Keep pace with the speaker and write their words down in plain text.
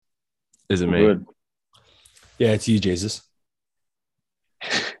Is it All me? good. Yeah, it's you, Jesus. I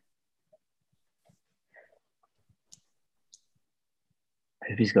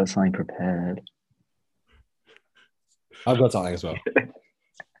hope he's got something prepared. I've got something as well.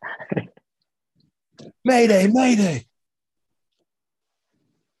 Mayday, mayday.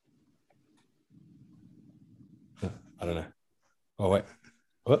 I don't know. Oh, wait.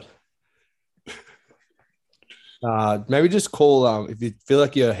 What? Maybe just call, if you feel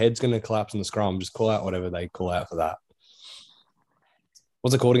like your head's going to collapse in the scrum, just call out whatever they call out for that.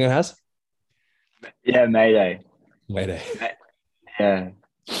 What's it called again, Has? Yeah, Mayday. Mayday. Yeah.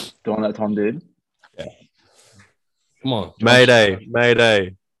 The one that Tom did. Come on. Mayday,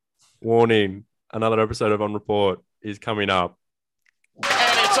 mayday. Warning. Another episode of On Report is coming up. And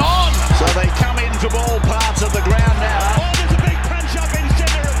it's on! So they come in from all parts of the ground now. Oh, there's a big punch up in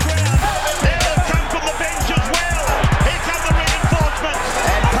centre of ground. They'll come from the bench as well. Here come the reinforcements.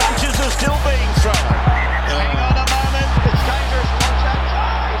 And punches are still being thrown. Hang on a moment. It's dangerous contact.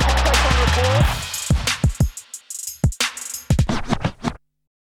 Contact on report.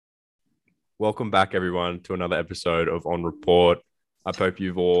 Welcome back, everyone, to another episode of On Report. I hope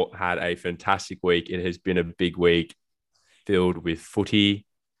you've all had a fantastic week. It has been a big week filled with footy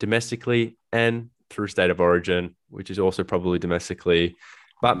domestically and through State of Origin, which is also probably domestically,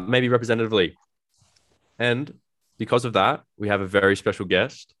 but maybe representatively. And because of that, we have a very special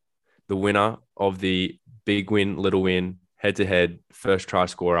guest, the winner of the Big Win, Little Win, head-to-head first try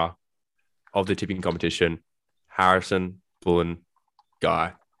scorer of the tipping competition, Harrison Bullen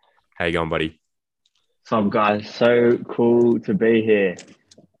Guy. How you going, buddy? What's up, guys? So cool to be here.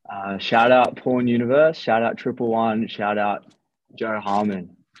 Shout out Porn Universe. Shout out Triple One. Shout out Joe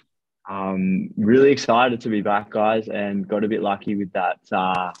Harmon. Really excited to be back, guys, and got a bit lucky with that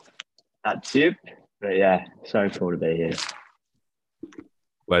tip. But yeah, so cool to be here.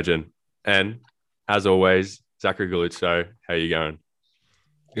 Legend. And as always, Zachary Gulitso, how you going?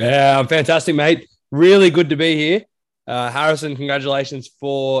 Yeah, I'm fantastic, mate. Really good to be here. Harrison, congratulations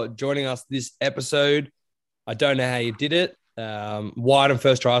for joining us this episode. I don't know how you did it. Wide and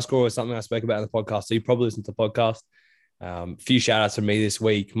first try score was something I spoke about in the podcast, so you probably listened to the podcast. A few shout outs from me this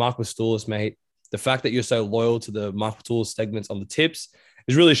week. Mark Mastoulis, mate. The fact that you're so loyal to the Mark Mastoulis segments on the tips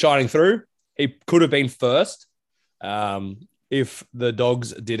is really shining through. He could have been first if the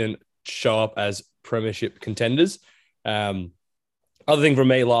Dogs didn't show up as premiership contenders. Other thing from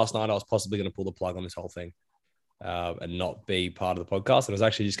me last night, I was possibly going to pull the plug on this whole thing and not be part of the podcast. It was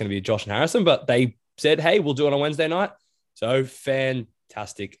actually just going to be Josh and Harrison, but they said, hey, we'll do it on Wednesday night. So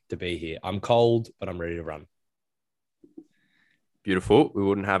fantastic to be here. I'm cold, but I'm ready to run. Beautiful. We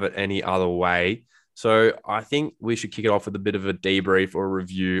wouldn't have it any other way. So I think we should kick it off with a bit of a debrief or a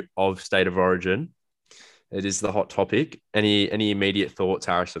review of State of Origin. It is the hot topic. Any immediate thoughts,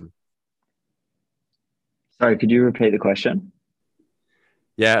 Harrison? Sorry, could you repeat the question?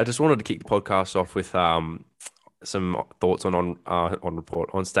 Yeah, I just wanted to kick the podcast off with some thoughts on report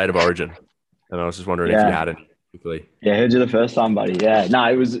on State of Origin, and I was just wondering if you had any quickly. Yeah, heard you the first time, buddy. Yeah, no,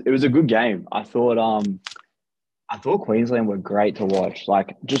 it was a good game. I thought Queensland were great to watch.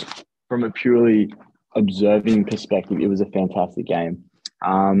 Like, just from a purely observing perspective, it was a fantastic game.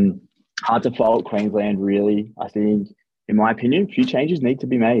 Hard to fault Queensland, really. I think, in my opinion, a few changes need to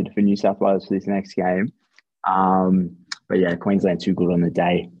be made for New South Wales for this next game. But yeah, Queensland too good on the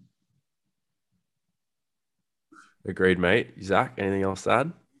day. Agreed, mate. Zach, anything else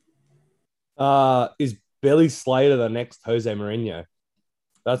to add? Is Billy Slater the next Jose Mourinho?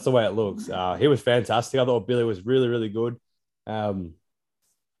 That's the way it looks. He was fantastic. I thought Billy was really, really good. One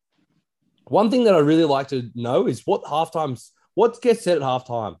thing that I really like to know is what gets said at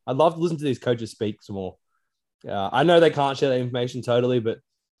halftime. I'd love to listen to these coaches speak some more. I know they can't share that information totally, but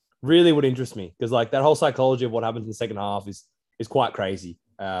really would interest me because like that whole psychology of what happens in the second half is quite crazy.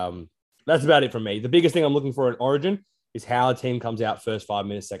 That's about it from me. The biggest thing I'm looking for in Origin is how a team comes out first 5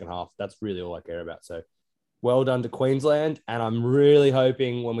 minutes, second half. That's really all I care about. So well done to Queensland. And I'm really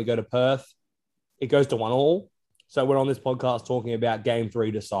hoping when we go to Perth, it goes to 1-1. So we're on this podcast talking about game 3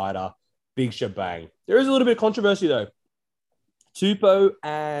 decider, big shebang. There is a little bit of controversy though. Tupou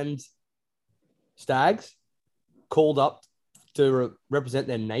and Stags called up to represent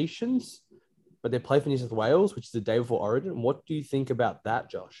their nations, but they play for New South Wales, which is the day before Origin. What do you think about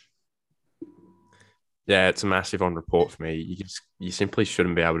that, Josh? Yeah, it's a massive on report for me. You simply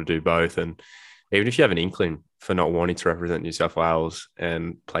shouldn't be able to do both. And even if you have an inkling for not wanting to represent New South Wales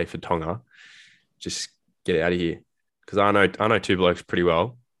and play for Tonga, just get out of here. Because I know two blokes pretty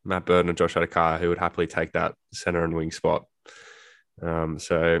well, Matt Burton and Josh Adokar, who would happily take that centre and wing spot.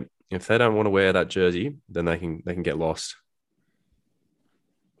 So if they don't want to wear that jersey, then they can get lost.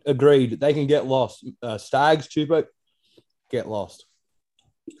 Agreed. They can get lost. Stags, Chupo, get lost.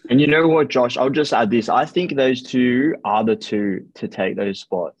 And you know what, Josh? I'll just add this. I think those two are the two to take those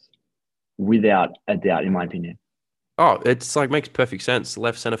spots without a doubt, in my opinion. Oh, it's like makes perfect sense.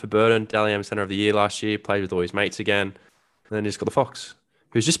 Left center for Burton, Dally M center of the year last year, played with all his mates again. And then he's got the Fox,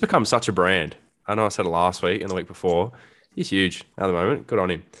 who's just become such a brand. I know I said it last week and the week before. He's huge at the moment. Good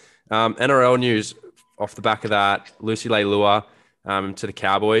on him. NRL news off the back of that. Lucy Leilua to the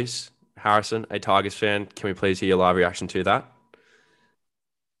Cowboys. Harrison, a Tigers fan. Can we please hear your live reaction to that?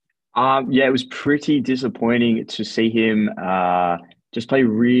 Yeah, it was pretty disappointing to see him just play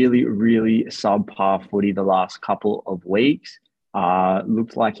really, really subpar footy the last couple of weeks.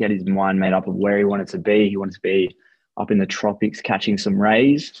 Looked like he had his mind made up of where he wanted to be. He wanted to be up in the tropics catching some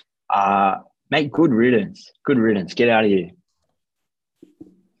rays. Mate, good riddance. Good riddance. Get out of here.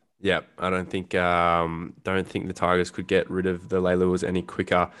 Yeah, I don't think the Tigers could get rid of the Leiluas any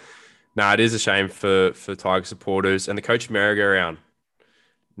quicker. No, it is a shame for Tiger supporters and the coach merry-go-round.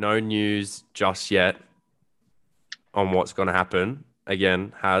 No news just yet on what's going to happen.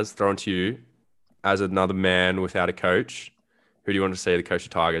 Again, Has thrown to you as another man without a coach. Who do you want to see the coach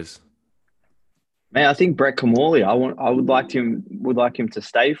of Tigers? Man, I think Brett Kamali. I would like him to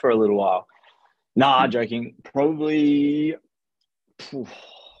stay for a little while. Nah, joking. Probably.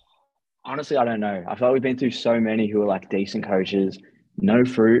 Honestly, I don't know. I feel like we've been through so many who are like decent coaches, no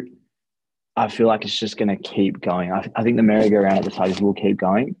fruit. I feel like it's just going to keep going. I think the merry-go-round at the Tigers will keep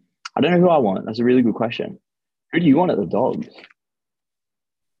going. I don't know who I want. That's a really good question. Who do you want at the Dogs?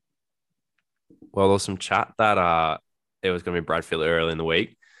 Well, there was some chat that it was going to be Brad Fittler early in the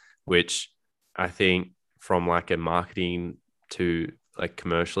week, which I think from like a marketing to like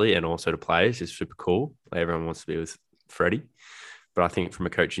commercially and also to players is super cool. Like everyone wants to be with Freddie. But I think from a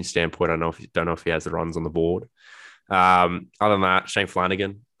coaching standpoint, I don't know if he has the runs on the board. Other than that, Shane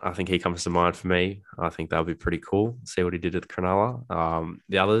Flanagan, I think he comes to mind for me. I think that would be pretty cool. See what he did at Cronulla.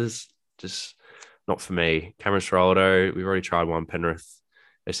 The others, just not for me. Cameron Ciraldo, we've already tried one. Penrith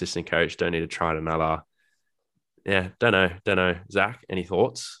assistant coach. Don't need to try another. Yeah, don't know. Zach, any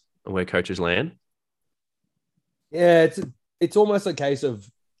thoughts on where coaches land? Yeah, it's almost a case of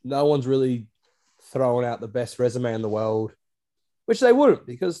no one's really throwing out the best resume in the world, which they wouldn't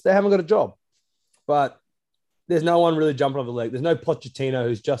because they haven't got a job. But there's no one really jumping off the leg. There's no Pochettino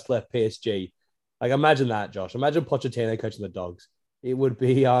who's just left PSG. Like, imagine that, Josh. Imagine Pochettino coaching the Dogs. It would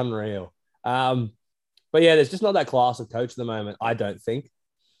be unreal. But yeah, there's just not that class of coach at the moment, I don't think.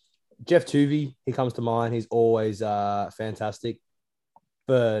 Jeff Tuvey, he comes to mind. He's always fantastic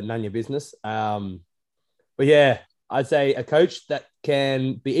for none your business. But yeah, I'd say a coach that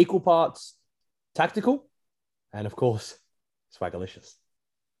can be equal parts tactical and, of course, swagalicious.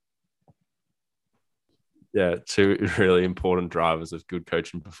 Yeah, two really important drivers of good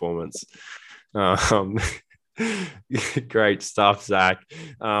coaching performance. Great stuff, Zach.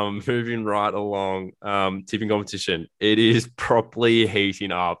 Moving right along, tipping competition. It is properly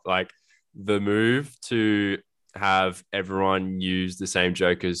heating up. Like the move to have everyone use the same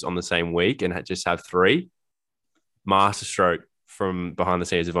jokers on the same week and just have three, masterstroke from behind the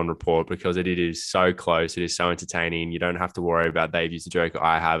scenes of On Report, because it is so close. It is so entertaining. You don't have to worry about they've used the joker,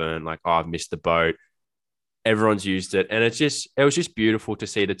 I haven't. Like, oh, I've missed the boat. Everyone's used it. And it was just beautiful to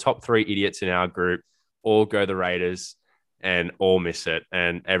see the top three idiots in our group all go the Raiders and all miss it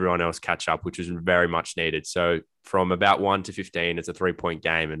and everyone else catch up, which was very much needed. So from about 1 to 15, it's a 3-point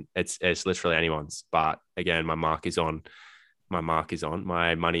game and it's literally anyone's. But again, my money is on Mark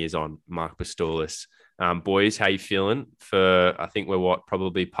Pastoulis. Boys, how you feeling for, I think we're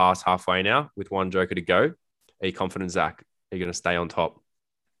probably past halfway now with one joker to go. Are you confident, Zach? Are you going to stay on top?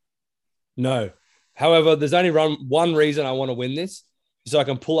 No. However, there's only one reason I want to win this, so I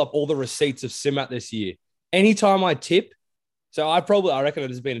can pull up all the receipts of Simat this year. Anytime I tip, so I reckon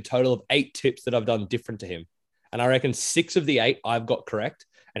there's been a total of 8 tips that I've done different to him. And I reckon 6 of the 8 I've got correct,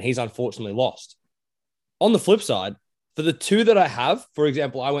 and he's unfortunately lost. On the flip side, for the 2 that I have, for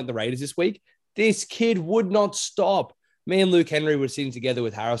example, I went the Raiders this week, this kid would not stop. Me and Luke Henry were sitting together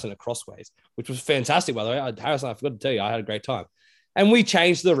with Harrison at Crossways, which was fantastic, by the way. Harrison, I forgot to tell you, I had a great time. And we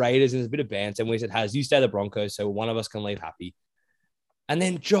changed the Raiders and there's a bit of banter. And we said, you stay the Broncos, so one of us can leave happy. And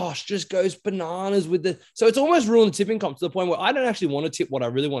then Josh just goes bananas with the... So it's almost ruined the tipping comp to the point where I don't actually want to tip what I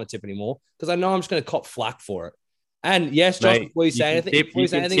really want to tip anymore because I know I'm just going to cop flack for it. And yes, Josh, mate, before you say anything... You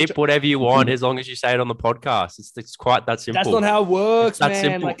can tip whatever you want as long as you say it on the podcast. It's quite that simple. That's not how it works, that's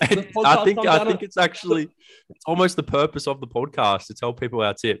man. Simple. Like, I think it's actually... It's almost the purpose of the podcast to tell people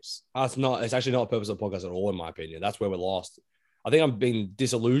our tips. It's actually not the purpose of the podcast at all, in my opinion. That's where we're lost. I think I'm being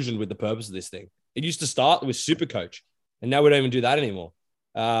disillusioned with the purpose of this thing. It used to start with Supercoach, and now we don't even do that anymore.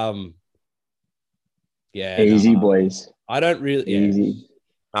 Yeah, Easy, boys. I don't really. Yeah. Easy.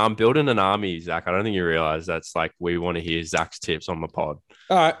 I'm building an army, Zach. I don't think you realize that's like we want to hear Zach's tips on the pod.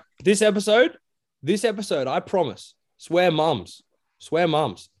 All right, this episode, I promise. Swear mums.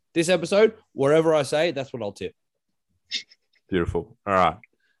 This episode, wherever I say, that's what I'll tip. Beautiful. All right.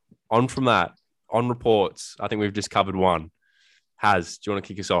 On from that, on reports. I think we've just covered one. Haz, do you want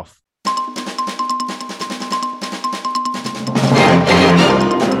to kick us off?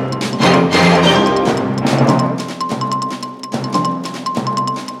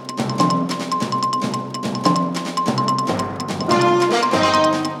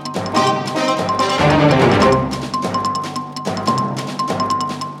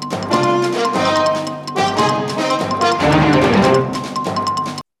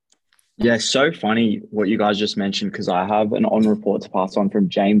 Yeah, so funny what you guys just mentioned because I have an on report to pass on from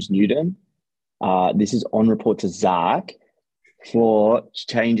James Newton. This is on report to Zach for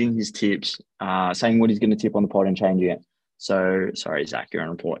changing his tips, saying what he's going to tip on the pod and changing it. So sorry, Zach, you're on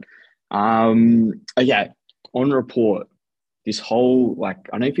report. Okay, on report. This whole I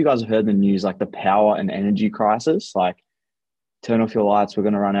don't know if you guys have heard the news, like the power and energy crisis. Like, turn off your lights, we're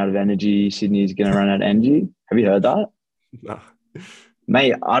going to run out of energy. Sydney's going to run out of energy. Have you heard that? No.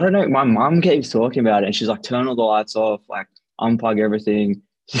 Mate, I don't know. My mum keeps talking about it and she's like, turn all the lights off, like unplug everything.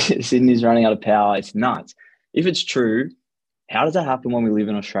 Sydney's running out of power. It's nuts. If it's true, how does that happen when we live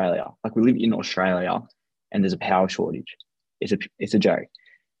in Australia? Like, we live in Australia and there's a power shortage. It's a joke.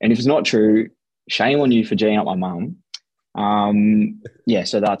 And if it's not true, shame on you for G'ing up my mum. Yeah,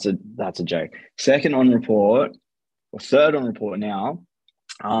 so that's a joke. Second on report, or third on report now,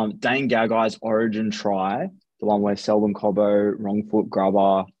 Dane Gagai's origin try, the one where Selwyn Cobbo, wrong foot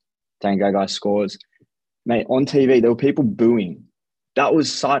grubber, Dane Gagai scores. Mate, on TV, there were people booing. That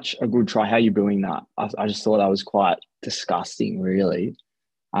was such a good try. How are you booing that? I just thought that was quite disgusting, really.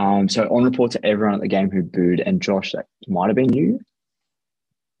 So on report to everyone at the game who booed, and Josh, that might have been you.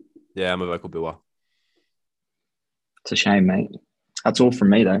 Yeah, I'm a vocal booer. It's a shame, mate. That's all from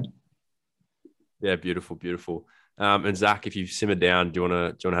me, though. Yeah, beautiful, beautiful. And Zach, if you've simmered down, do you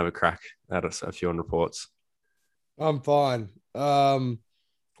want to have a crack at a few on reports? I'm fine. Well,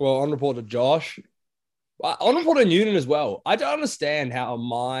 on report to Josh. On report to Newton as well. I don't understand how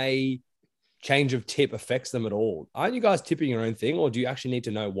my change of tip affects them at all. Aren't you guys tipping your own thing, or do you actually need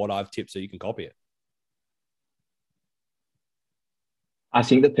to know what I've tipped so you can copy it? I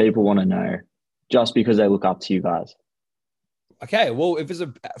think that people want to know just because they look up to you guys. Okay, well, if it's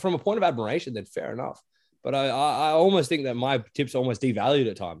from a point of admiration, then fair enough. But I almost think that my tips are almost devalued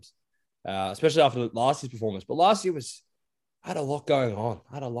at times, especially after last year's performance. But last year I had a lot going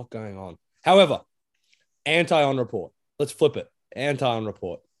on. However, anti-on report. Let's flip it. Anti-on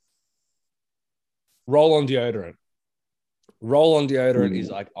report. Roll-on deodorant. Roll-on deodorant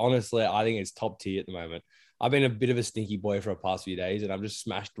is honestly, I think it's top tier at the moment. I've been a bit of a stinky boy for the past few days, and I've just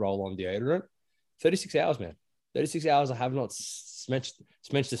smashed roll-on deodorant. 36 hours, man. 36 hours I have not smashed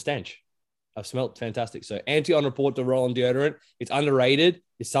a stench. I've smelt fantastic. So anti-on report to roll-on deodorant. It's underrated.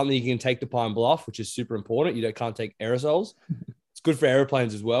 It's something you can take to Pine Bluff, which is super important. You can't take aerosols. It's good for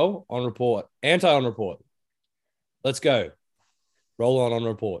airplanes as well. On report. Anti-on report. Let's go. Roll on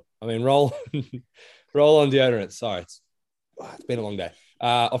report. Roll on deodorant. Sorry. It's been a long day.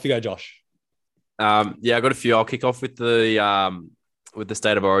 Off you go, Josh. Yeah, I got a few. I'll kick off with the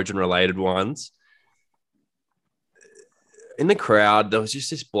State of Origin related ones. In the crowd, there was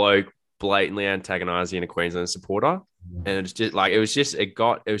just this bloke blatantly antagonizing a Queensland supporter, and it's just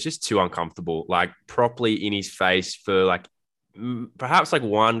it was just too uncomfortable. Like, properly in his face for perhaps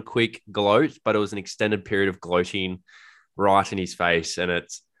one quick gloat, but it was an extended period of gloating right in his face, and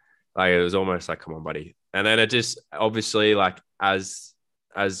it's it was almost like, come on, buddy. And then it just obviously as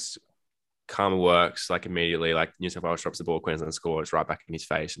karma works, immediately, New South Wales drops the ball, Queensland scores right back in his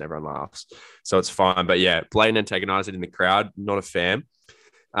face, and everyone laughs. So it's fine. But yeah, blatant antagonizing in the crowd, not a fan.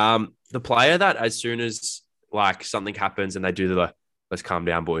 The player that as soon as something happens and they do let's calm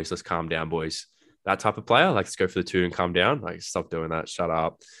down, boys, that type of player, let's go for the two and calm down. Stop doing that. Shut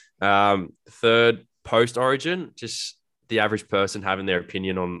up. Third, post Origin, just the average person having their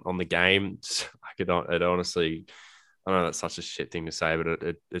opinion on the game. It honestly, I know that's such a shit thing to say,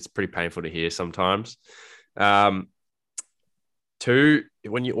 but it's pretty painful to hear sometimes. Two,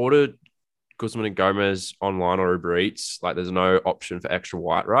 when you order Guzman and Gomez online or Uber Eats, there's no option for extra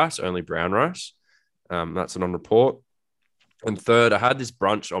white rice, only brown rice. That's an on report. And third, I had this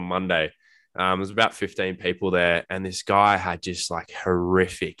brunch on Monday. There was about 15 people there, and this guy had just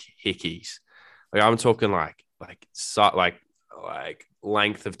horrific hickeys. I'm talking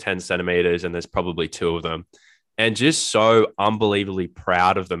length of 10 centimeters, and there's probably two of them. and just so unbelievably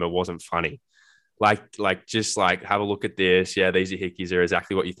proud of them. It wasn't funny. Just have a look at this. Yeah, these are hickeys. They're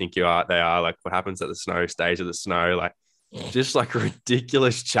exactly what you think you are. They are. Like, what happens at the snow stays at the snow. Like, just like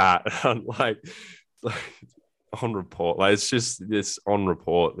ridiculous chat. like on report. Like, it's just this on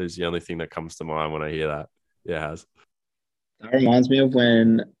report is the only thing that comes to mind when I hear that. Yeah. That reminds me of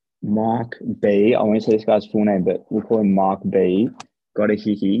when Mark B, I won't say this guy's full name, but we'll call him Mark B, got a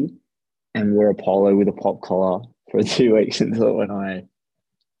hickey and wore a polo with a pop collar for 2 weeks until it went away.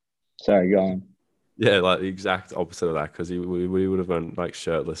 Sorry, go on. Yeah, like the exact opposite of that, because we would have been like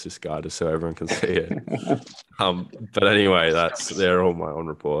shirtless, this guy, just so everyone can see it. But anyway, they're all my on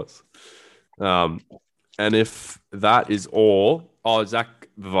reports. And if that is all, Zach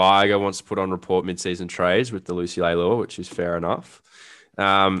Viga wants to put on report mid-season trades with the Lucy Leilua, which is fair enough.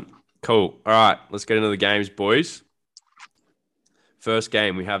 Cool. All right, let's get into the games, boys. First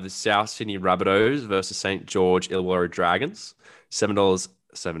game, we have the South Sydney Rabbitohs versus St. George Illawarra Dragons.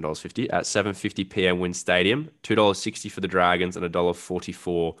 $7.50 at 7:50 p.m. Wynn Stadium. $2.60 for the Dragons and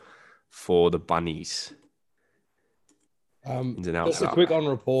 $1.44 for the Bunnies. Ins and outs. Just a quick on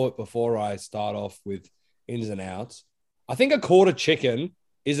report before I start off with ins and outs. I think a quarter chicken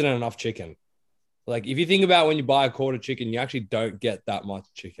isn't enough chicken. Like, if you think about when you buy a quarter chicken, you actually don't get that much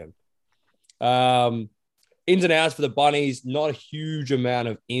chicken. Ins and outs for the Bunnies, not a huge amount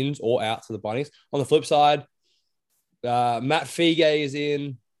of ins or outs for the Bunnies. On the flip side, Matt Fige is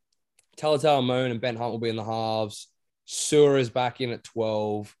in. Talatau Moan and Ben Hunt will be in the halves. Sewer is back in at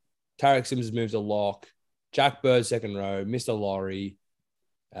 12. Tarek Sims has moved to lock. Jack Bird, second row. Mr. Laurie.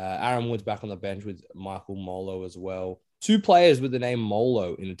 Aaron Wood's back on the bench with Michael Molo as well. 2 players with the name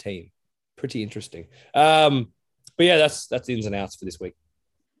Molo in a team. Pretty interesting. But yeah, that's the ins and outs for this week.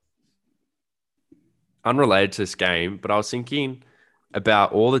 Unrelated to this game, but I was thinking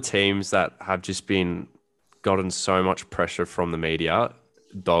about all the teams that have just been gotten so much pressure from the media,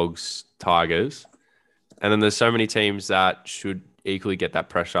 Dogs, Tigers. And then there's so many teams that should equally get that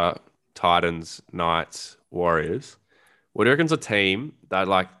pressure, Titans, Knights, Warriors. What do you reckon's a team that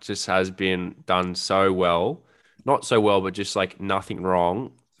just has been done so well, not so well, but just nothing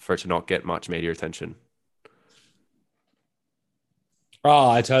wrong for it to not get much media attention?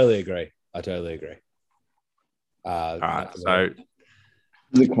 Oh, I totally agree. All right, so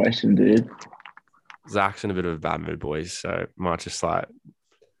the question, dude. Zach's in a bit of a bad mood, boys, so might just let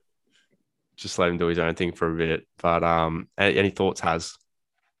him do his own thing for a bit. But any thoughts, Has?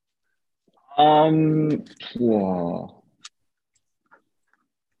 Whoa.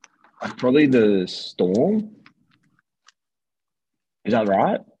 Probably the Storm. Is that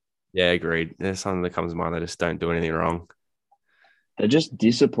right? Yeah, agreed. There's something that comes to mind. They just don't do anything wrong. They're just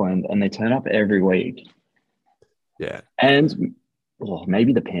disciplined and they turn up every week. Yeah. And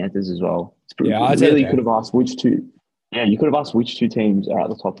maybe the Panthers as well. I really could have asked which two. Yeah, you could have asked which 2 teams are at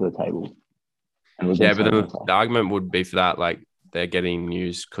the top of the table. Yeah, but the argument would be for that, they're getting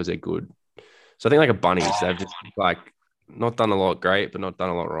news because they're good. So I think a Bunnies, they've just not done a lot great, but not done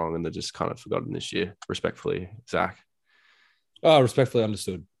a lot wrong, and they're just kind of forgotten this year. Respectfully, Zach. Oh, respectfully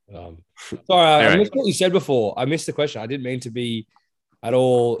understood. Sorry, anyway. I missed what you said before. I missed the question. I didn't mean to be at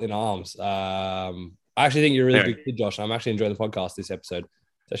all in arms. I actually think you're a really good kid, Josh. I'm actually enjoying the podcast this episode.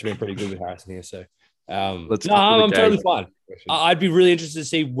 It's actually been pretty good with Harrison here. So, I'm totally fine. I'd be really interested to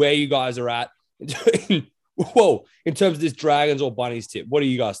see where you guys are at. In terms of this Dragons or Bunnies tip. What do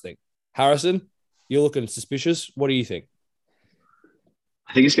you guys think? Harrison, you're looking suspicious. What do you think?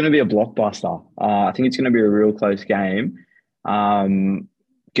 I think it's going to be a blockbuster. I think it's going to be a real close game. Going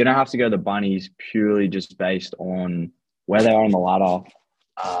to have to go the Bunnies purely just based on where they are on the ladder.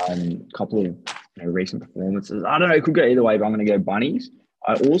 A couple of recent performances. I don't know. It could go either way, but I'm going to go Bunnies.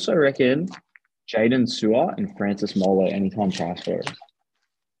 I also reckon Jaden Sewer and Francis Molo anytime transfers.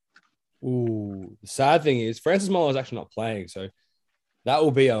 Ooh, the sad thing is Francis Molo is actually not playing, so that will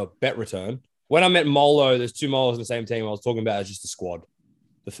be a bet return. When I met Molo, there's 2 Molos in the same team. I was talking about as just a squad,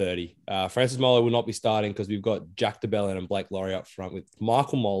 the 30. Francis Molo will not be starting because we've got Jack DeBellin and Blake Laurie up front with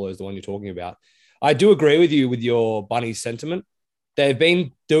Michael Molo is the one you're talking about. I do agree with you with your Bunnies sentiment. They've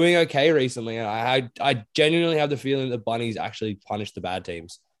been doing okay recently, and I genuinely have the feeling that the Bunnies actually punish the bad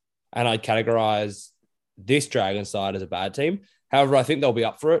teams. And I'd categorize this Dragon side as a bad team. However, I think they'll be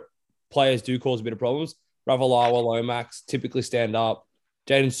up for it. Players do cause a bit of problems. Ravalawa, Lomax typically stand up.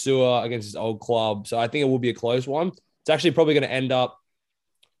 Jaden Sewer against his old club. So I think it will be a close one. It's actually probably going to end up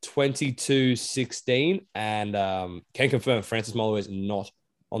 22-16. And can confirm Francis Molo is not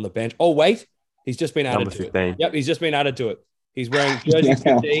on the bench. Oh, wait. He's just been added to it. Yep, he's just been added to it. He's wearing jersey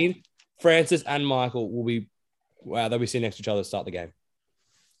 15. Francis and Michael will be, they'll be sitting next to each other to start the game.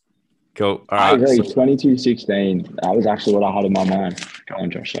 Cool. All I right. agree. So 22-16. That was actually what I had in my mind. Go on,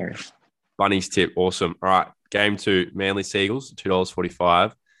 Josh. Sorry. Bunny's tip. Awesome. All right. Game 2, Manly Seagulls,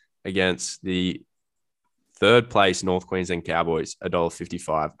 $2.45 against the third place North Queensland Cowboys,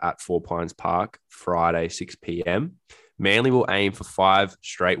 $1.55 at Four Pines Park, Friday, 6 p.m. Manly will aim for 5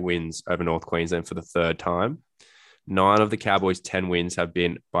 straight wins over North Queensland for the third time. 9 of the Cowboys' 10 wins have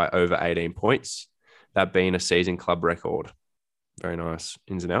been by over 18 points, that being a season club record. Very nice.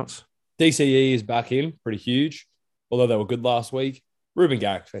 Ins and outs. DCE is back in, pretty huge, although they were good last week. Ruben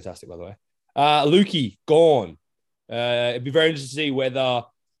Garrick, fantastic, by the way. Lukey, gone. It'd be very interesting to see whether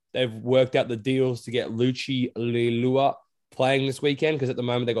they've worked out the deals to get Lucci Leilua playing this weekend, because at the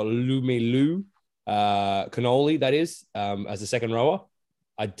moment they've got Lumelu Canoli, that is, as a second rower.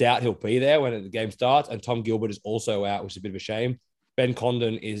 I doubt he'll be there when the game starts, and Tom Gilbert is also out, which is a bit of a shame. Ben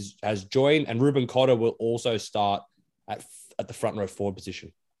Condon has joined, and Ruben Cotter will also start at the front row forward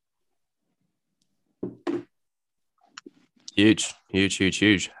position. Huge.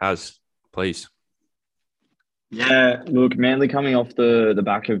 Has, please. Yeah, look, Manly coming off the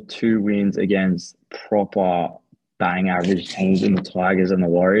back of 2 wins against proper bang average teams in the Tigers and the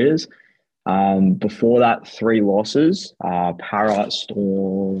Warriors. Before that, 3 losses, Para,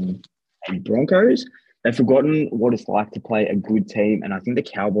 Storm, and Broncos. They've forgotten what it's like to play a good team, and I think the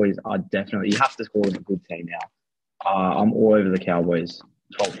Cowboys are definitely, you have to call it a good team now. I'm all over the Cowboys,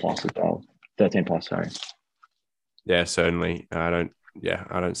 12 plus as well, 13 plus, sorry. Yeah, certainly. I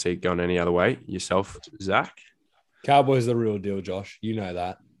don't see it going any other way. Yourself, Zach? Cowboys the real deal, Josh. You know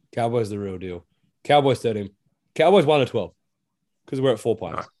that. Cowboys the real deal. Cowboys 13. Cowboys 1 to 12 because we're at 4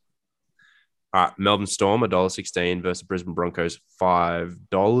 points. All right. Melbourne Storm, $1.16 versus Brisbane Broncos,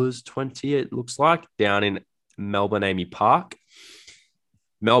 $5.20, it looks like, down in Melbourne Amy Park.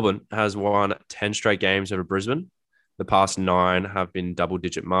 Melbourne has won 10 straight games over Brisbane. The past 9 have been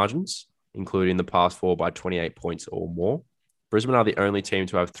double-digit margins, including the past 4 by 28 points or more. Brisbane are the only team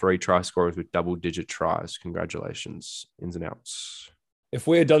to have 3 try scorers with double-digit tries. Congratulations. Ins and outs. If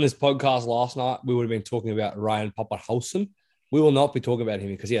we had done this podcast last night, we would have been talking about Ryan Papenhuyzen. We will not be talking about him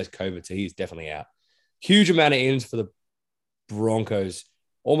because he has COVID, so he's definitely out. Huge amount of ins for the Broncos.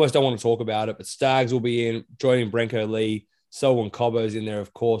 Almost don't want to talk about it, but Staggs will be in, joining Brenko Lee. Selwyn Cobbo's in there,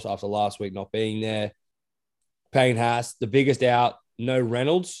 of course, after last week not being there. Payne Haas, the biggest out, no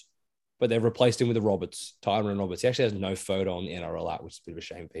Reynolds, but they've replaced him with the Roberts, Tyron Roberts. He actually has no photo on the NRL app, which is a bit of a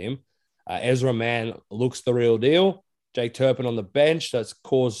shame for him. Ezra Mann looks the real deal. Jake Turpin on the bench. That's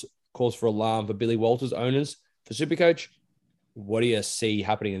cause for alarm for Billy Walters, owners for Supercoach. What do you see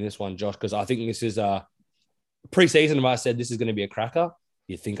happening in this one, Josh? Because I think this is a preseason. If I said this is going to be a cracker,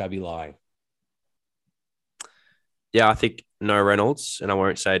 you think I'd be lying. Yeah, I think no Reynolds, and I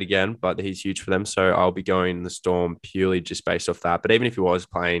won't say it again, but he's huge for them. So I'll be going the Storm purely just based off that. But even if he was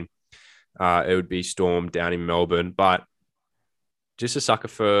playing, it would be Storm down in Melbourne. But just a sucker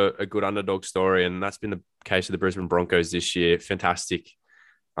for a good underdog story, and that's been the case of the Brisbane Broncos this year. Fantastic.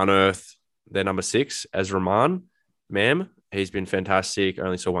 Unearthed their number 6, Ezra Mann. Ma'am, he's been fantastic. I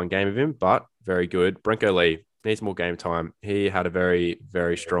only saw 1 game of him, but very good. Brenko Lee needs more game time. He had a very,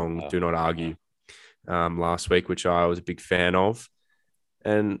 very strong do not argue last week, which I was a big fan of.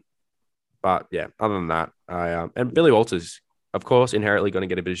 But yeah, other than that, and Billy Walters, of course, inherently going to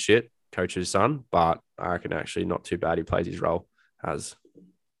get a bit of shit, coach's son, but I reckon actually not too bad. He plays his role as.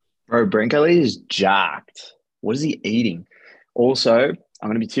 Bro, Brenko Lee is jacked. What is he eating? Also, I'm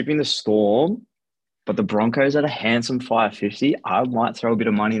going to be tipping the Storm, but the Broncos at a handsome 550. I might throw a bit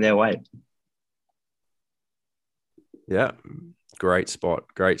of money their way. Yeah, great spot.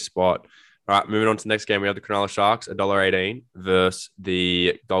 All right, moving on to the next game. We have the Cronulla Sharks, $1.18 versus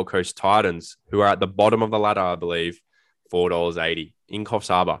the Gold Coast Titans, who are at the bottom of the ladder, I believe, $4.80 in Coffs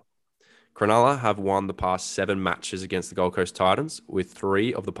Harbour. Cronulla have won the past 7 matches against the Gold Coast Titans, with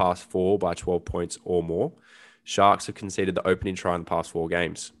 3 of the past 4 by 12 points or more. Sharks have conceded the opening try in the past 4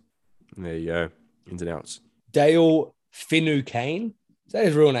 games. There you go. Ins and outs. Dale Finucane. Is that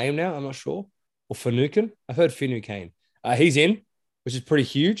his real name now? I'm not sure. Or Finucane? I've heard Finucane. He's in, which is pretty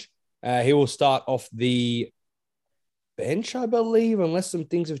huge. He will start off the bench, I believe, unless some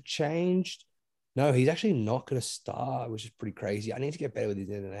things have changed. No, he's actually not going to start, which is pretty crazy. I need to get better with his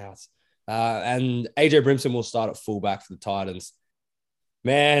in and outs. And AJ Brimson will start at fullback for the Titans.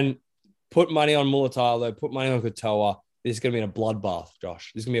 Man, put money on Mulatalo, put money on Katoa. This is going to be a bloodbath,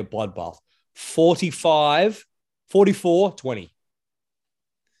 Josh. This is going to be a bloodbath. 44-20.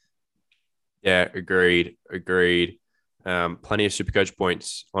 Yeah, agreed. Plenty of Supercoach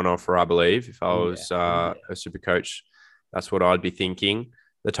points on offer, I believe. If I was a Supercoach, that's what I'd be thinking.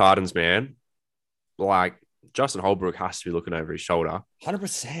 The Titans, man, like Justin Holbrook has to be looking over his shoulder.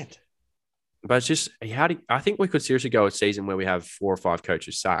 100%. But it's just I think we could seriously go a season where we have 4 or 5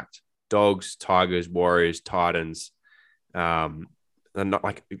 coaches sacked. Dogs, Tigers, Warriors, Titans. And not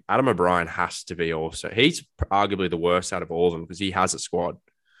like Adam O'Brien has to be also. He's arguably the worst out of all of them because he has a squad.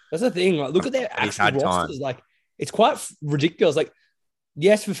 That's the thing. Like, look at their He's actual had rosters. time. Like, it's quite ridiculous. Like,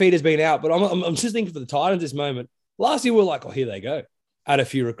 yes, Fafita's been out, but I'm just thinking for the Titans this moment. Last year, we were like, oh, here they go. Add a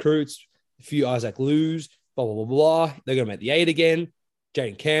few recruits, a few Isaac Lewis, blah, blah, blah, blah. They're going to make the 8 again.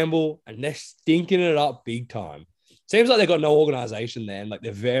 Jaden Campbell, and they're stinking it up big time. Seems like they've got no organization there, and like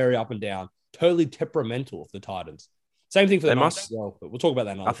they're very up and down, totally temperamental, the Titans. Same thing for the Knights as well, but we'll talk about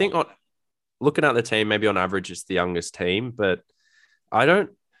that another I think looking at the team, maybe on average, it's the youngest team, but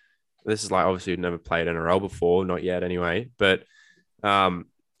this is like, obviously, we've never played NRL before, not yet anyway, but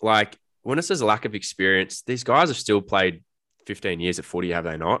like when it says a lack of experience, these guys have still played 15 years of footy, have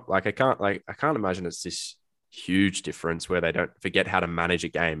they not? Like, I can't imagine it's this huge difference where they don't forget how to manage a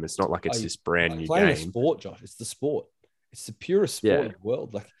game. It's not like it's this brand new playing game. A sport, Josh. It's the sport. It's the purest sport in the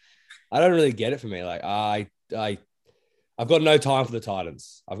world. Like, I don't really get it for me. Like, I've got no time for the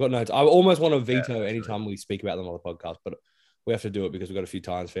Titans. I almost want to veto anytime we speak about them on the podcast, but we have to do it because we've got a few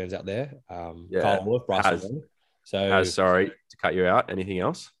Titans fans out there. Carl Wolf, Bryce. Sorry to cut you out. Anything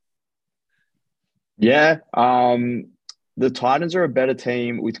else? Yeah. The Titans are a better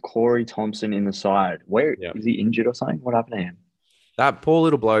team with Corey Thompson in the side. Is he injured or something? What happened to him? That poor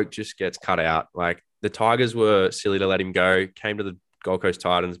little bloke just gets cut out. Like, the Tigers were silly to let him go. Came to the Gold Coast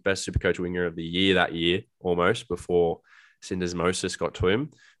Titans, best Supercoach winger of the year that year, almost, before Cinders Moses got to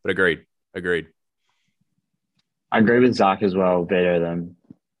him. But agreed. I agree with Zach as well. Better than.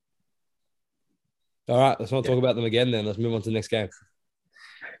 All right, let's not talk about them again then. Let's move on to the next game.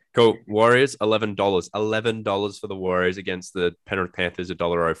 Cool. Warriors, $11. $11 for the Warriors against the Penrith Panthers,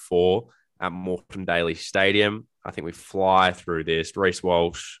 $1.04 at Moreton Daily Stadium. I think we fly through this. Reece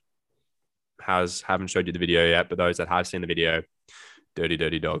Walsh haven't showed you the video yet, but those that have seen the video, dirty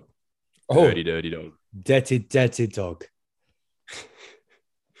dog. Dirty dog. Dirty dog.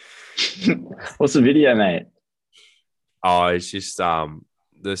 What's the video, mate? Oh, it's just the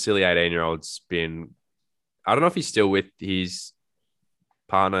silly 18-year-old's been. I don't know if he's still with his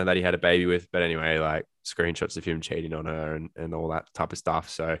partner that he had a baby with, but anyway, like screenshots of him cheating on her and all that type of stuff.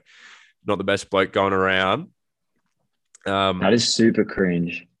 So not the best bloke going around. That is super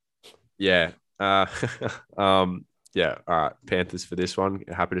cringe. Yeah. Yeah. All right. Panthers for this one.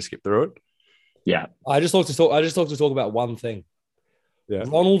 Happy to skip through it. Yeah. I just like to talk about one thing. Yeah.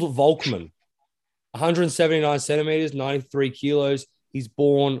 Ronald Volkman, 179 centimeters, 93 kilos. He's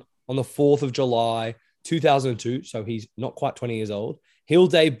born on the 4th of July, 2002. So he's not quite 20 years old. He'll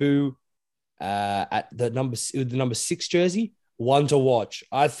debut at the number 6 jersey. One to watch.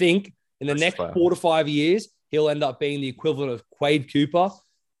 I think in the next 4 to 5 years, he'll end up being the equivalent of Quade Cooper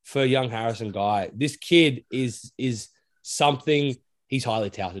for young Harrison Guy. This kid is something. He's highly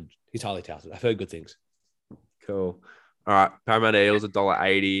touted. I've heard good things. Cool. All right. Parramatta Eels,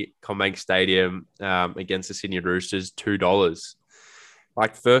 $1.80. CommBank Stadium against the Sydney Roosters, $2.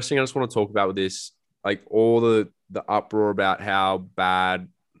 Like, first thing I just want to talk about with this, like all the uproar about how bad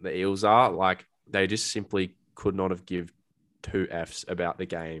the Eels are, like they just simply could not have give 2 Fs about the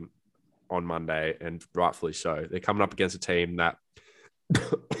game on Monday, and rightfully so. They're coming up against a team that,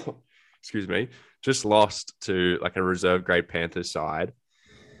 excuse me, just lost to like a reserve grade Panthers side.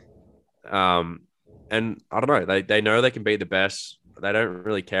 And I don't know, they know they can beat the best. They don't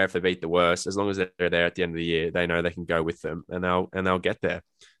really care if they beat the worst. As long as they're there at the end of the year, they know they can go with them and they'll get there.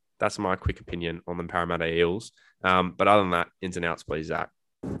 That's my quick opinion on the Parramatta Eels. But other than that, ins and outs, please, Zach.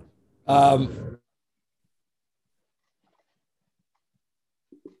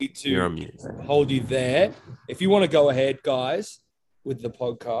 You're on mute. Hold you there. If you want to go ahead, guys, with the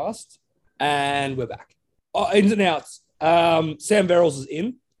podcast, and we're back. Ins and outs. Sam Verrills is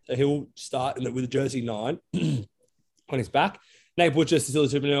in, so he'll start with jersey 9 when he's back. Nate Butcher, Cecilia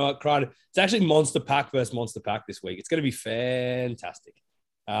Supernova, cried. It's actually Monster Pack versus Monster Pack this week. It's going to be fantastic.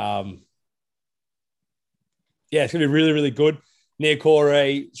 Yeah, it's going to be really, really good. Nia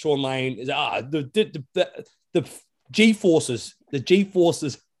Corey, Sean Lane is the G-forces. The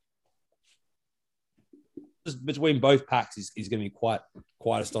G-forces between both packs is going to be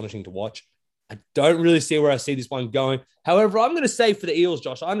quite astonishing to watch. I don't really see where I see this one going. However, I'm going to say for the Eels,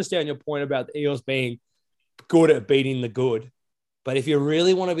 Josh, I understand your point about the Eels being good at beating the good. But if you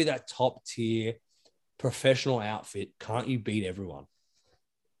really want to be that top tier professional outfit, can't you beat everyone?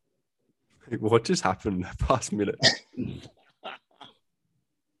 What just happened the past minute?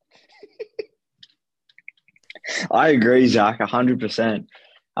 I agree, Zach, 100%.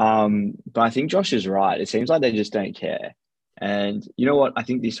 But I think Josh is right. It seems like they just don't care. And you know what? I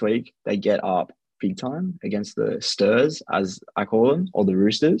think this week they get up big time against the Stirs, as I call them, or the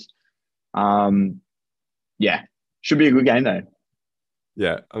Roosters. Yeah, should be a good game though.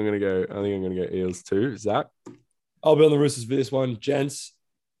 Yeah, I think I'm gonna go Eels too. Zach? I'll be on the Roosters for this one, gents.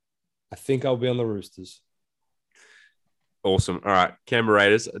 I think I'll be on the Roosters. Awesome. All right. Canberra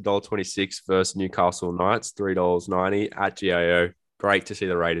Raiders, $1.26 versus Newcastle Knights, $3.90 at GIO. Great to see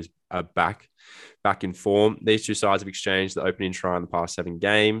the Raiders are back in form. These two sides have exchanged the opening try in the past 7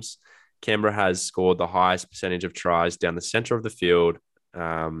 games. Canberra has scored the highest percentage of tries down the center of the field,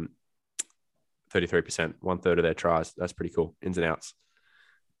 33%, 1/3 of their tries. That's pretty cool. Ins and outs.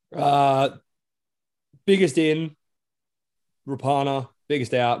 Biggest in, Rapana.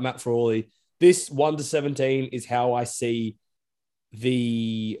 Biggest out, Matt Frawley. This 1-17 is how I see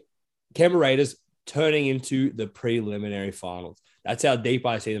the Canberra Raiders turning into the preliminary finals. That's how deep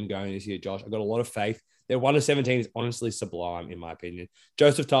I see them going this year, Josh. I've got a lot of faith. Their 1-17 is honestly sublime, in my opinion.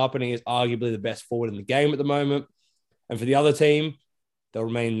 Joseph Tarpany is arguably the best forward in the game at the moment. And for the other team, they'll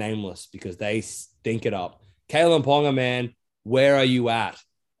remain nameless because they stink it up. Kalen Ponga, man, where are you at?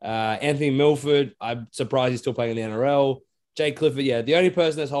 Anthony Milford, I'm surprised he's still playing in the NRL. Jake Clifford, yeah, the only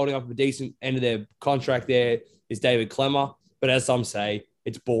person that's holding up a decent end of their contract there is David Clemmer. But as some say,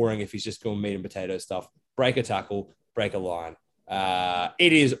 it's boring if he's just doing meat and potato stuff. Break a tackle, break a line.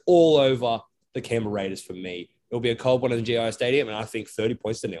 It is all over the Canberra Raiders for me. It'll be a cold one in the GIO Stadium, and I think 30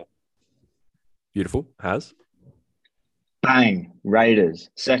 points to nil. Beautiful. Has? Bang. Raiders.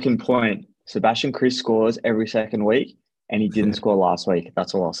 Second point. Sebastian Kris scores every second week, and he didn't score last week.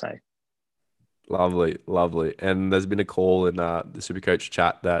 That's all I'll say. Lovely, lovely. And there's been a call in the Supercoach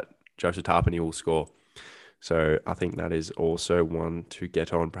chat that Joseph Tarpany will score. So I think that is also one to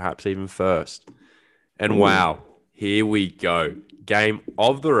get on, perhaps even first. And wow, here we go. Game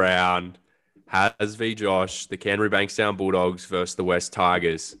of the round. Has v Josh, the Canterbury Bankstown Bulldogs versus the West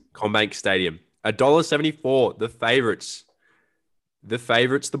Tigers. CommBank Stadium. $1.74, the favourites. The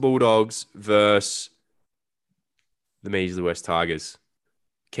favourites, the Bulldogs, versus the Measles, the West Tigers.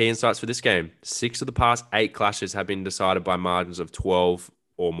 Key insights for this game. 6 of the past 8 clashes have been decided by margins of 12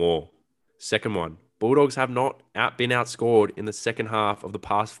 or more. Second one, Bulldogs have not been outscored in the second half of the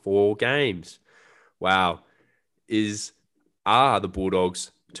past 4 games. Wow. Are the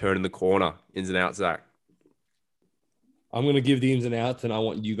Bulldogs turning the corner? Ins and outs, Zach. I'm going to give the ins and outs, and I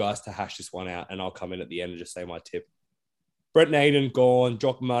want you guys to hash this one out, and I'll come in at the end and just say my tip. Brett Naden, gone.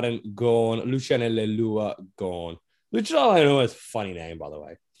 Jock Martin, gone. Luciano Leilua, gone. Luciano Leilua is a funny name, by the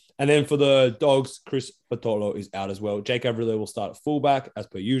way. And then for the Dogs, Chris Patolo is out as well. Jake Averillo will start at fullback, as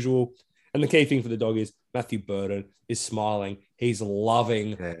per usual. And the key thing for the Dog is Matthew Burden is smiling. He's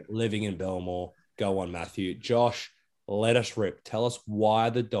loving living in Belmore. Go on, Matthew. Josh, let us rip. Tell us why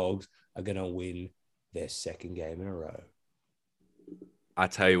the Dogs are going to win their second game in a row. I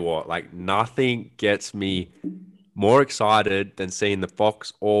tell you what, like nothing gets me more excited than seeing the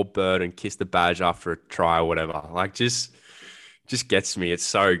Fox or Burden kiss the badge after a try or whatever. Like just gets me. It's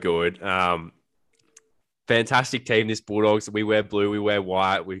so good. Fantastic team, this Bulldogs. We wear blue, we wear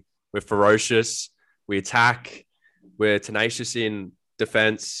white. We're ferocious. We attack. We're tenacious in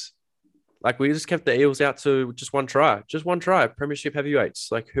defense. Like we just kept the Eels out to just one try. Premiership heavyweights.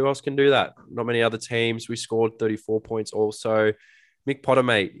 Like who else can do that? Not many other teams. We scored 34 points also. Mick Potter,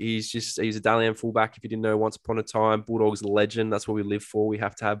 mate, he's a Dalian fullback. If you didn't know, once upon a time, Bulldogs legend. That's what we live for. We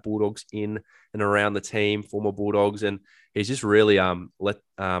have to have Bulldogs in and around the team, former Bulldogs, and he's just really undone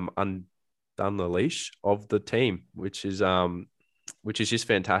the leash of the team, which is just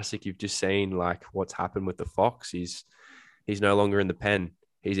fantastic. You've just seen like what's happened with the Fox. He's no longer in the pen.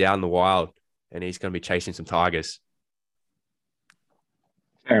 He's out in the wild, and he's going to be chasing some tigers.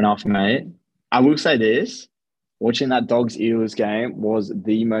 Fair enough, mate. I will say this. Watching that Dogs-Eels game was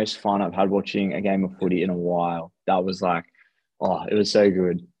the most fun I've had watching a game of footy in a while. That was like, it was so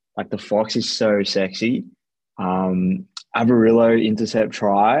good. Like the Fox is so sexy. Averillo intercept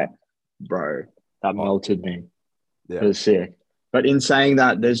try, bro, that melted me. Yeah. It was sick. But in saying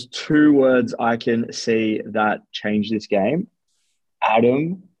that, there's 2 words I can see that change this game.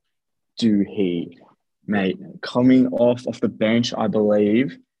 Adam Doohey, mate, coming off the bench, I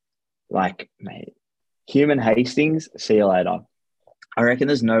believe. Like, mate. Him and Hastings, see you later. I reckon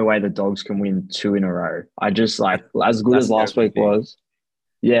there's no way the Dogs can win 2 in a row. I just like as good as last week was.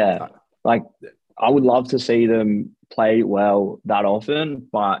 Yeah. Like I would love to see them play well that often,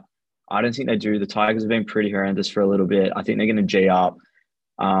 but I don't think they do. The Tigers have been pretty horrendous for a little bit. I think they're going to G up.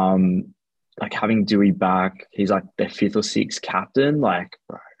 Like having Dewey back, he's like their 5th or 6th captain. Like,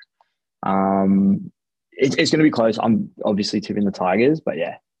 bro. It's going to be close. I'm obviously tipping the Tigers, but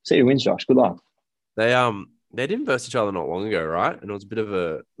yeah. See who wins, Josh. Good luck. They they didn't verse each other not long ago, right? And it was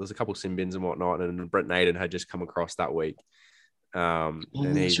there was a couple sin bins and whatnot, and Brett Naden had just come across that week. And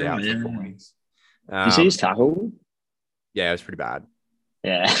he's that's out right, for yeah. 4 weeks. Did you see his tackle? Yeah, it was pretty bad.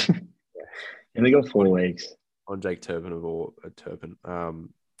 Yeah. He only got 4 weeks. On Jake Turpin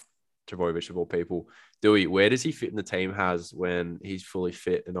Trbojevic of all people. Dewey, where does he fit in the team when he's fully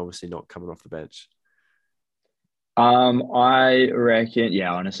fit and obviously not coming off the bench? I reckon, I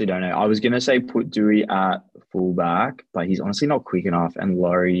honestly don't know. I was gonna say put Dewey at fullback, but he's honestly not quick enough, and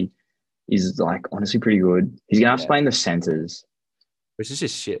Laurie is like honestly pretty good. He's gonna have to play in the centers. Which is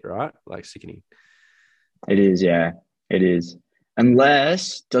just shit, right? Like sickening. It is, yeah. It is.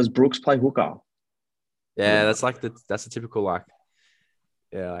 Unless does Brooks play hooker? Yeah, that's a typical like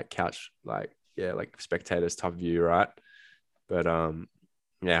couch, like spectators type view, right? But I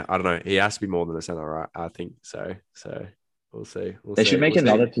don't know. He has to be more than a center, right? I think so. So we'll see. They should make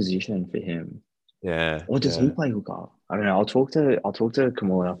another position for him. Yeah. Or does he play hooker? I don't know. I'll talk to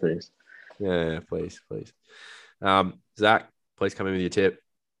Kamal after this. Yeah, please. Zach, please come in with your tip.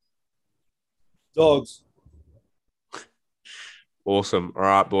 Dogs. Awesome. All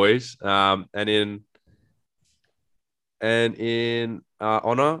right, boys. And in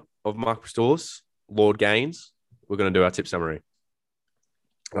honor of Mark Pistols, Lord Gaines, we're going to do our tip summary.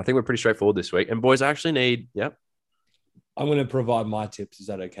 I think we're pretty straightforward this week. And boys, I actually need. Yep. I'm going to provide my tips. Is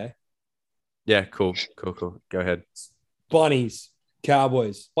that okay? Yeah. Cool. Go ahead. Bunnies,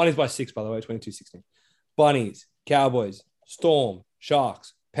 Cowboys. Bunnies by 6, by the way, 22-16. Bunnies, Cowboys, Storm,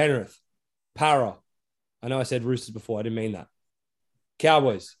 Sharks, Penrith, Para. I know I said Roosters before. I didn't mean that.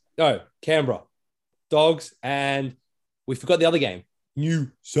 Cowboys. No, Canberra. Dogs. And we forgot the other game.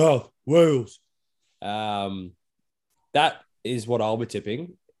 New South Wales. That is what I'll be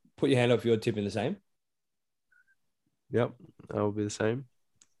tipping. Put your hand up if you're tipping the same. Yep. That will be the same.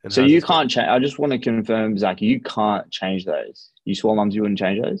 And so you can't change. I just want to confirm, Zach, you can't change those. You swore mums you wouldn't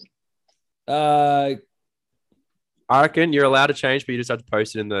change those? I reckon you're allowed to change, but you just have to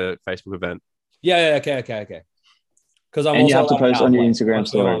post it in the Facebook event. Yeah. Okay. Because and you have to post on your Instagram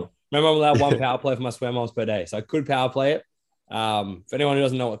story. Remember, I'm allowed one power play for my swear mums per day. So I could power play it. For anyone who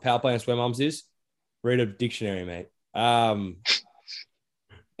doesn't know what power play and swear mums is, read a dictionary, mate.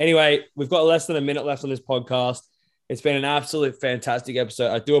 Anyway, we've got less than a minute left on this podcast. It's been an absolute fantastic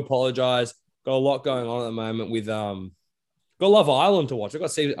episode. I do apologize. Got a lot going on at the moment with got Love Island to watch. I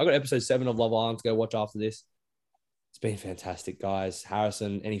got episode 7 of Love Island to go watch after this. It's been fantastic, guys.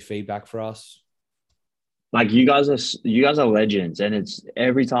 Harrison, any feedback for us? Like you guys are legends, and it's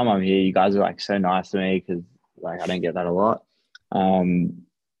every time I'm here, you guys are like so nice to me because like I don't get that a lot. Go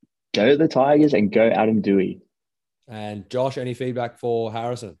the Tigers and go Adam Dewey. And Josh, any feedback for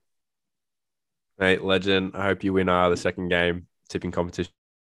Harrison? Mate, legend. I hope you win the second game tipping competition